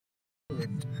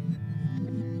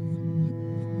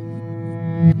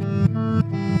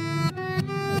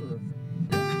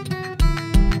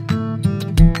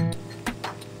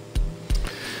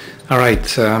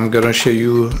Alright, I'm gonna show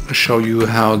you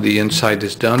how the inside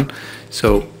is done.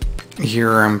 So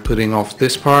here I'm putting off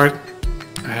this part,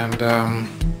 and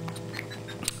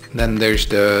then there's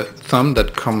the thumb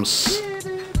that comes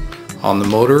on the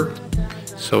motor.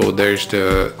 So there's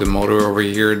the motor over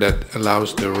here that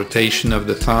allows the rotation of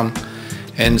the thumb.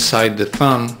 Inside the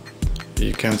thumb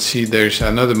you can see there's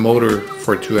another motor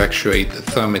to actuate the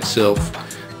thumb itself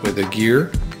with a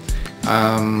gear.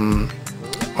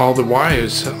 All the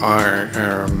wires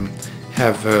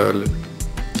have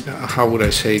how would I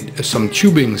say, some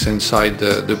tubings inside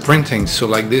the printing. So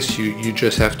like this, you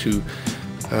just have to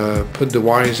put the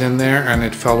wires in there, and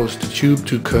it follows the tube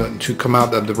to come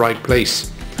out at the right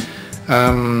place.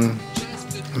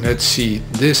 Let's see,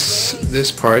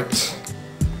 this part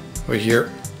over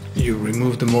here, you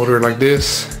remove the motor like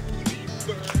this,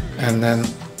 and then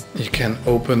you can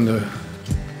open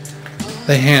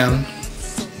the hand,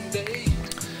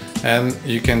 and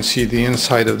you can see the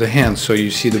inside of the hand. So you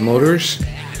see the motors,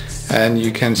 and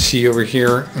you can see over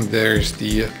here there's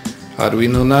the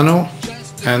Arduino Nano,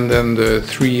 and then the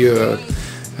three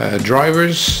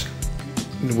drivers,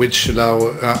 which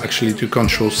allow actually to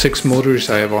control 6 motors.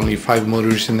 I have only 5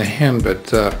 motors in the hand,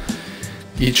 but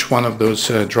each one of those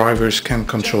drivers can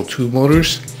control 2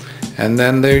 motors. And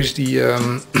then there's the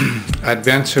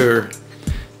Advancer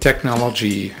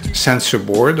technology sensor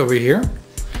board over here.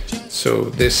 So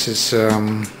this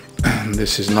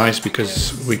is nice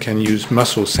because we can use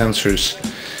muscle sensors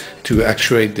to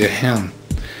actuate the hand.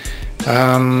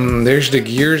 There's the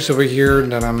gears over here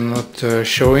that I'm not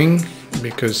showing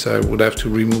because I would have to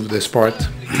remove this part.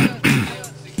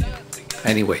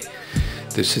 Anyway,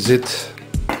 this is it.